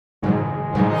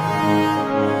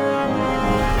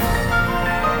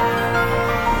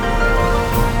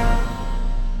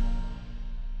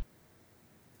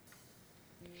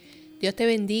Dios te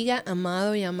bendiga,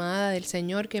 amado y amada del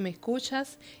Señor que me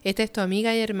escuchas. Esta es tu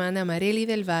amiga y hermana Marely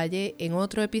del Valle en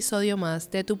otro episodio más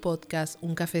de tu podcast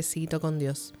Un Cafecito con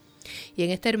Dios. Y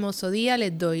en este hermoso día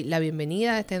les doy la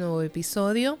bienvenida a este nuevo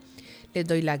episodio. Les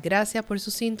doy las gracias por su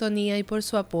sintonía y por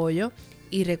su apoyo.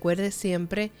 Y recuerde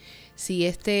siempre, si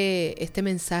este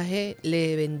mensaje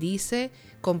le bendice,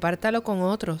 compártalo con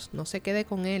otros, no se quede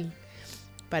con él,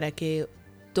 para que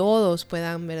todos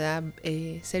puedan, ¿verdad?,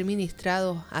 ser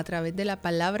ministrados a través de la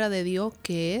palabra de Dios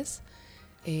que es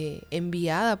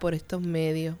enviada por estos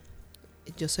medios.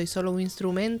 Yo soy solo un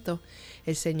instrumento.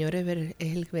 El Señor es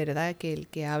el verdad que el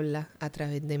que habla a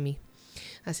través de mí.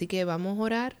 Así que vamos a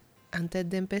orar antes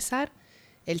de empezar.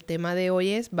 El tema de hoy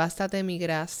es Bástate mi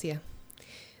gracia,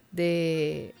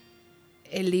 de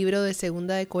el libro de 2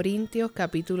 de Corintios,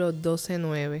 capítulo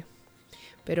 12:9.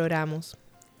 Pero oramos.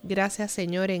 Gracias,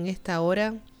 Señor, en esta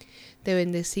hora te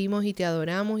bendecimos y te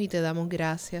adoramos y te damos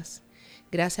gracias.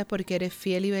 Gracias porque eres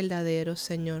fiel y verdadero,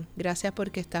 Señor. Gracias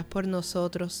porque estás por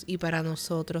nosotros y para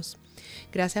nosotros.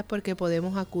 Gracias porque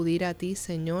podemos acudir a ti,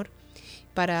 Señor,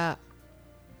 para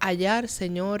hallar,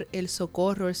 Señor, el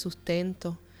socorro, el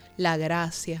sustento, la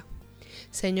gracia.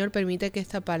 Señor, permite que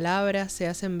esta palabra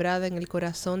sea sembrada en el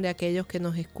corazón de aquellos que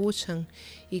nos escuchan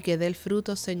y que dé el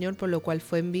fruto, Señor, por lo cual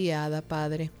fue enviada,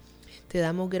 Padre. Te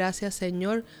damos gracias,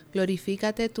 Señor.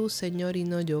 Glorifícate tú, Señor, y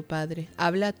no yo, Padre.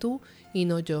 Habla tú y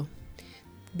no yo.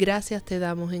 Gracias te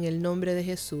damos en el nombre de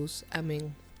Jesús.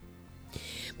 Amén.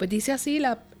 Pues dice así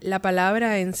la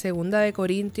palabra en 2 de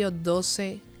Corintios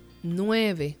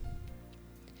 12:9.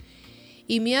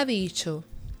 Y me ha dicho,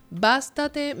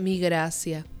 bástate mi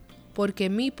gracia, porque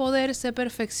mi poder se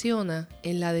perfecciona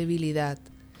en la debilidad.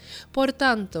 Por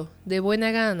tanto, de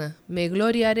buena gana me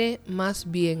gloriaré más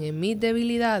bien en mis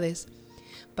debilidades,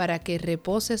 para que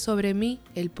repose sobre mí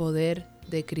el poder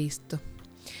de Cristo.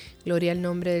 Gloria al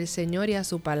nombre del Señor y a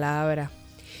su palabra.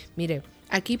 Mire,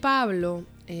 aquí Pablo,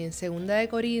 en 2 de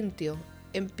Corintios,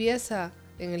 empieza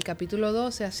en el capítulo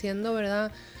 12 haciendo,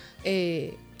 ¿verdad?,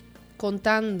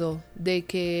 contando de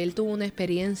que él tuvo una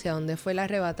experiencia donde fue el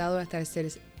arrebatado hasta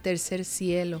el tercer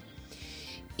cielo.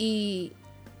 Y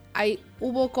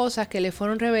hubo cosas que le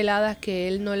fueron reveladas que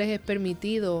él no les es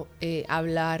permitido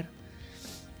hablar.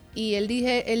 Y él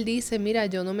dice, mira,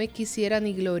 yo no me quisiera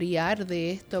ni gloriar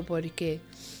de esto porque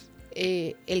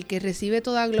el que recibe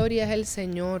toda gloria es el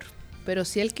Señor. Pero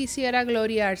si él quisiera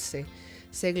gloriarse,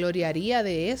 se gloriaría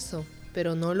de eso,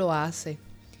 pero no lo hace.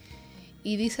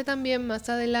 Y dice también más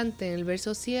adelante en el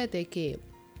verso 7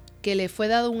 que le fue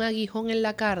dado un aguijón en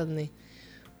la carne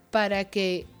para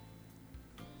que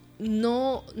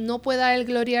no pueda él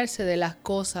gloriarse de las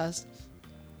cosas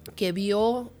que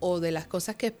vio o de las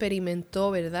cosas que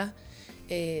experimentó, ¿verdad?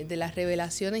 De las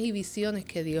revelaciones y visiones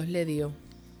que Dios le dio.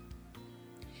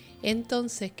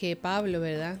 Entonces que Pablo,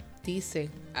 ¿verdad?,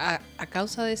 dice, a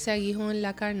causa de ese aguijón en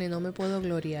la carne no me puedo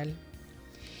gloriar.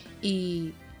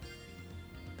 Y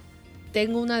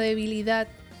tengo una debilidad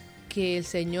que el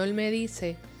Señor me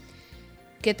dice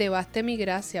que te baste mi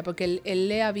gracia, porque él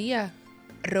le había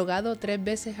rogado 3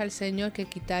 veces al Señor que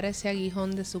quitara ese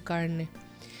aguijón de su carne.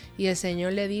 Y el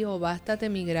Señor le dijo, bástate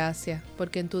mi gracia,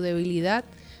 porque en tu debilidad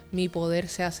mi poder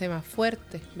se hace más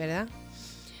fuerte, ¿verdad?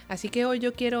 Así que hoy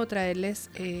yo quiero traerles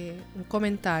un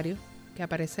comentario que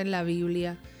aparece en la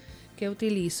Biblia que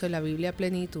utilizo, en la Biblia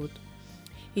Plenitud.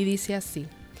 Y dice así,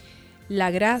 la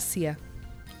gracia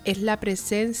es la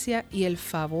presencia y el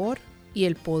favor y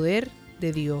el poder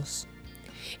de Dios.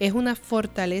 Es una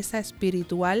fortaleza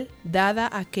espiritual dada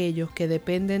a aquellos que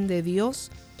dependen de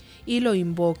Dios y lo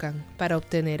invocan para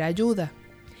obtener ayuda.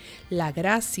 La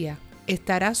gracia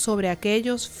estará sobre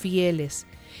aquellos fieles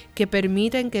que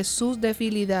permiten que sus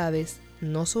debilidades,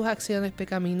 no sus acciones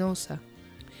pecaminosas,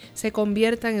 se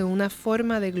conviertan en una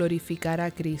forma de glorificar a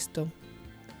Cristo.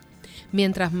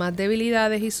 Mientras más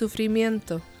debilidades y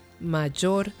sufrimiento,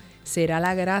 mayor será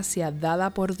la gracia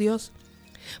dada por Dios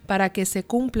para que se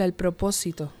cumpla el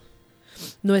propósito.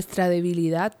 Nuestra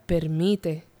debilidad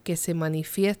permite que se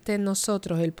manifieste en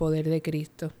nosotros el poder de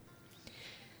Cristo.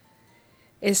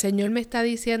 El Señor me está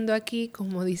diciendo aquí,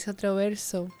 como dice otro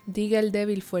verso, diga el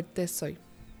débil, fuerte soy.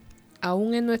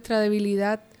 Aún en nuestra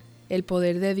debilidad, el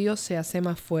poder de Dios se hace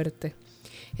más fuerte.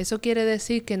 Eso quiere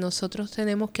decir que nosotros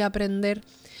tenemos que aprender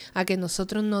a que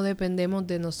nosotros no dependemos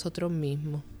de nosotros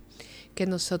mismos. Que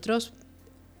nosotros,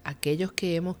 aquellos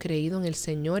que hemos creído en el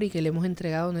Señor y que le hemos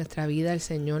entregado nuestra vida al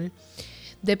Señor,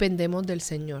 dependemos del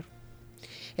Señor.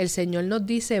 El Señor nos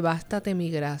dice, bástate mi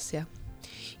gracia.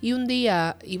 Y un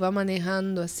día iba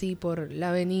manejando así por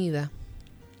la avenida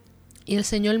y el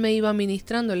Señor me iba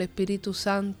ministrando, el Espíritu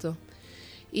Santo.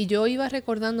 Y yo iba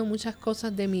recordando muchas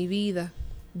cosas de mi vida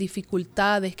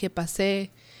dificultades que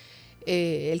pasé.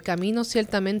 El camino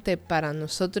ciertamente para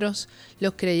nosotros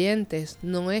los creyentes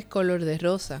no es color de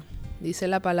rosa. Dice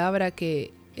la palabra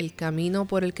que el camino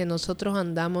por el que nosotros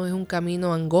andamos es un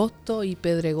camino angosto y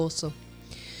pedregoso,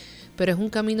 pero es un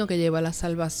camino que lleva a la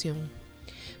salvación.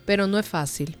 Pero no es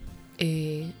fácil.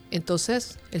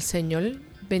 Entonces el Señor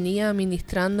venía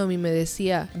ministrándome y me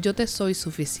decía: yo te soy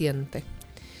suficiente.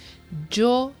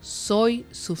 Yo soy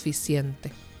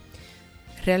suficiente.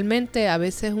 Realmente a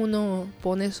veces uno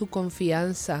pone su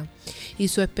confianza y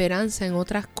su esperanza en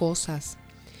otras cosas,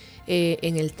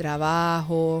 en el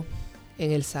trabajo,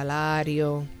 en el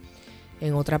salario,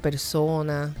 en otra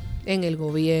persona, en el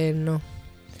gobierno.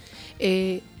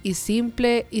 Y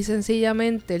simple y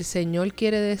sencillamente el Señor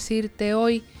quiere decirte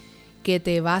hoy que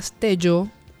te baste yo,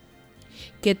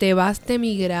 que te baste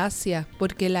mi gracia,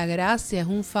 porque la gracia es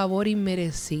un favor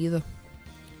inmerecido.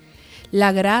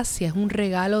 La gracia es un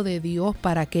regalo de Dios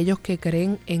para aquellos que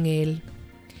creen en Él.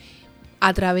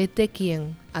 ¿A través de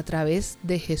quién? A través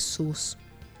de Jesús.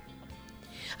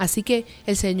 Así que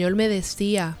el Señor me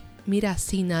decía: mira,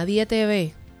 si nadie te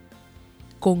ve,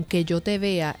 con que yo te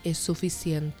vea es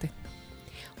suficiente.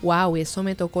 Wow, eso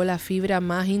me tocó la fibra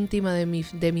más íntima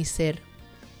de mi ser.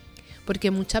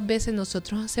 Porque muchas veces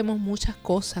nosotros hacemos muchas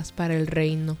cosas para el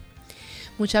reino.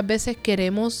 Muchas veces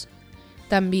queremos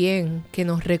también que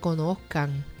nos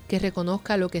reconozcan, que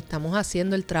reconozca lo que estamos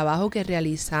haciendo, el trabajo que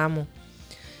realizamos.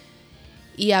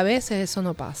 Y a veces eso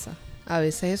no pasa. A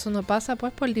veces eso no pasa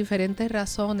pues por diferentes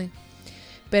razones.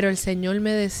 Pero el Señor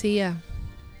me decía: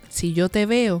 si yo te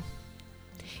veo,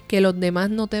 que los demás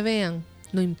no te vean,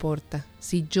 no importa.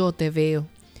 Si yo te veo,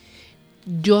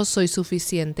 yo soy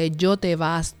suficiente, yo te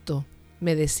basto,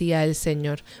 me decía el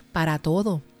Señor, para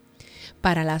todo.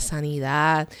 Para la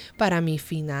sanidad, para mi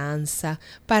finanza,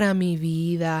 para mi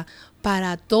vida,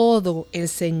 para todo el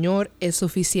Señor es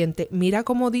suficiente. Mira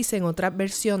cómo dice en otras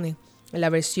versiones. En la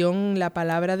versión La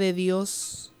Palabra de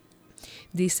Dios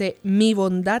dice: mi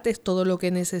bondad es todo lo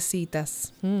que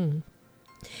necesitas. En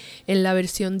la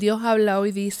versión Dios Habla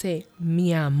Hoy dice: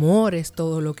 mi amor es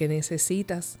todo lo que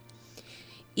necesitas.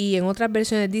 Y en otras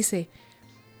versiones dice: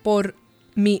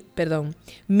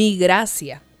 mi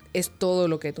gracia es todo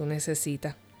lo que tú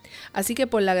necesitas. Así que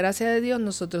por la gracia de Dios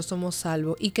nosotros somos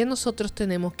salvos. ¿Y qué nosotros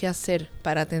tenemos que hacer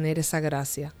para tener esa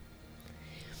gracia?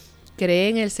 Cree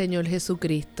en el Señor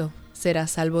Jesucristo,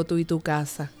 serás salvo tú y tu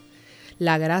casa.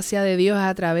 La gracia de Dios es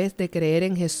a través de creer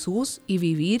en Jesús y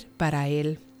vivir para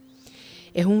Él.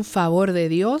 Es un favor de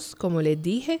Dios, como les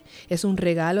dije, es un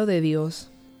regalo de Dios.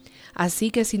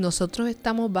 Así que si nosotros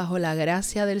estamos bajo la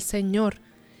gracia del Señor,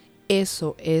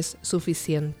 eso es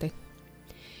suficiente.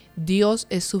 Dios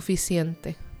es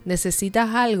suficiente.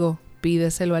 ¿Necesitas algo?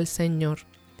 Pídeselo al Señor.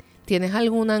 ¿Tienes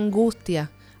alguna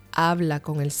angustia? Habla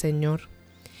con el Señor.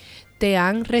 ¿Te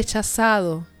han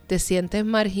rechazado? ¿Te sientes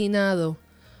marginado?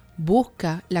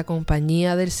 Busca la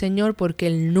compañía del Señor porque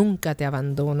Él nunca te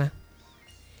abandona.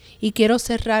 Y quiero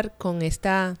cerrar con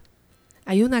esta.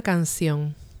 Hay una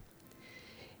canción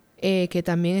que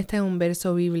también está en un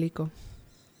verso bíblico.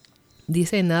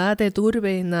 Dice: nada te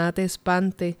turbe, nada te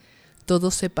espante,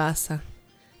 todo se pasa.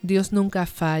 Dios nunca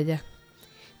falla.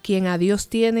 Quien a Dios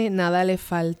tiene, nada le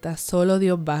falta, solo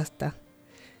Dios basta.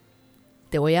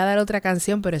 Te voy a dar otra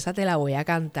canción, pero esa te la voy a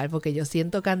cantar porque yo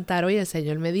siento cantar hoy. El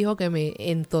Señor me dijo que me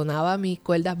entonaba mis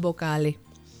cuerdas vocales.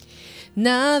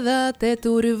 Nada te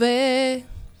turbe,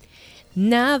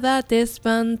 nada te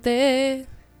espante,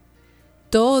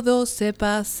 todo se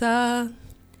pasa.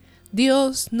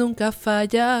 Dios nunca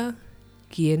falla.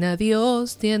 Quien a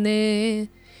Dios tiene,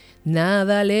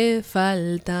 nada le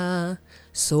falta,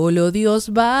 solo Dios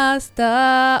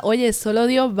basta. Oye, solo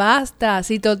Dios basta.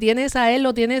 Si lo tienes a Él,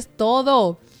 lo tienes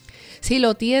todo. Si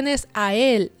lo tienes a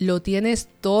Él, lo tienes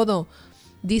todo.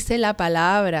 Dice la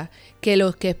palabra que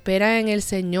los que esperan en el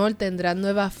Señor tendrán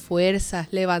nuevas fuerzas,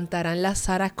 levantarán las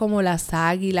alas como las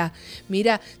águilas.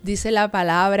 Mira, dice la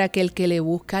palabra que el que le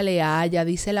busca le halla.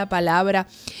 Dice la palabra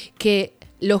que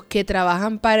los que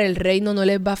trabajan para el reino no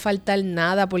les va a faltar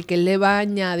nada porque Él les va a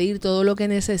añadir todo lo que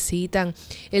necesitan.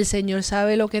 El Señor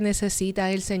sabe lo que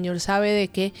necesitas, el Señor sabe de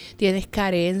qué tienes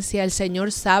carencia, el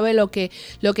Señor sabe lo que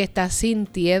estás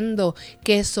sintiendo,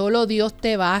 que solo Dios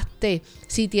te baste.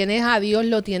 Si tienes a Dios,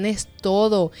 lo tienes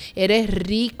todo. Eres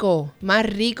rico, más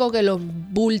rico que los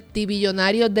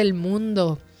multimillonarios del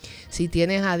mundo. Si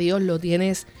tienes a Dios, lo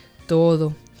tienes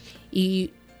todo.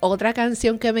 Y otra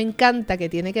canción que me encanta, que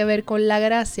tiene que ver con la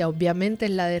gracia, obviamente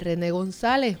es la de René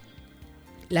González,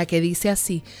 la que dice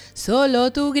así: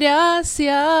 solo tu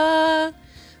gracia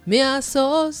me ha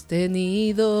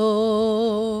sostenido,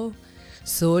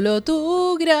 solo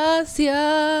tu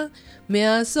gracia me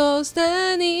has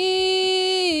sostenido.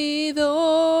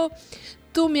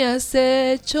 Tú me has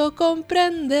hecho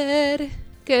comprender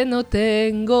que no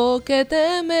tengo que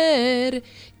temer,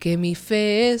 que mi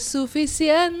fe es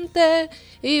suficiente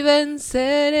y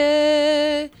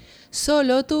venceré.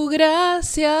 Solo tu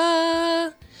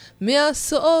gracia me ha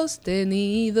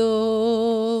sostenido.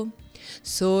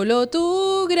 Solo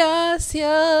tu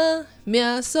gracia me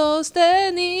ha sostenido,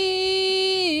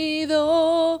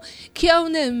 que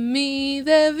aun en mi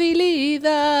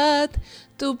debilidad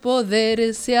tu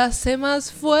poder se hace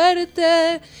más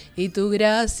fuerte y tu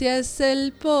gracia es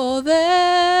el poder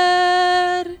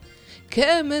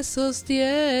que me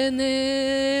sostiene.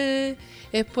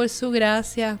 Es por su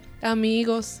gracia,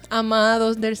 amigos,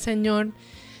 amados del Señor.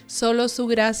 Solo su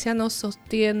gracia nos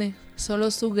sostiene, solo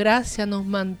su gracia nos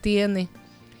mantiene.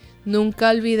 Nunca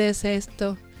olvides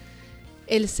esto.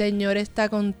 El Señor está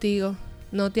contigo,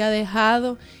 no te ha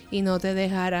dejado y no te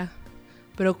dejará.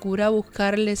 Procura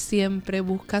buscarle siempre,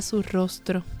 busca su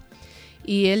rostro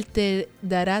y Él te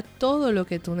dará todo lo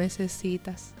que tú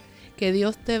necesitas. Que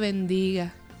Dios te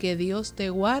bendiga, que Dios te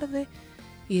guarde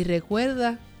y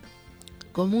recuerda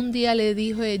como un día le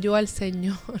dije yo al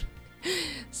Señor,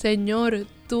 Señor,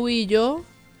 tú y yo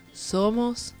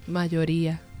somos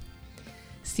mayoría.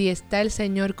 Si está el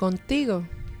Señor contigo,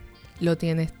 lo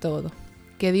tienes todo.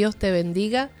 Que Dios te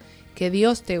bendiga, que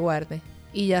Dios te guarde.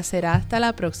 Y ya será hasta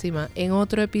la próxima en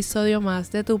otro episodio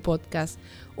más de tu podcast,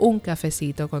 Un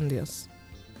Cafecito con Dios.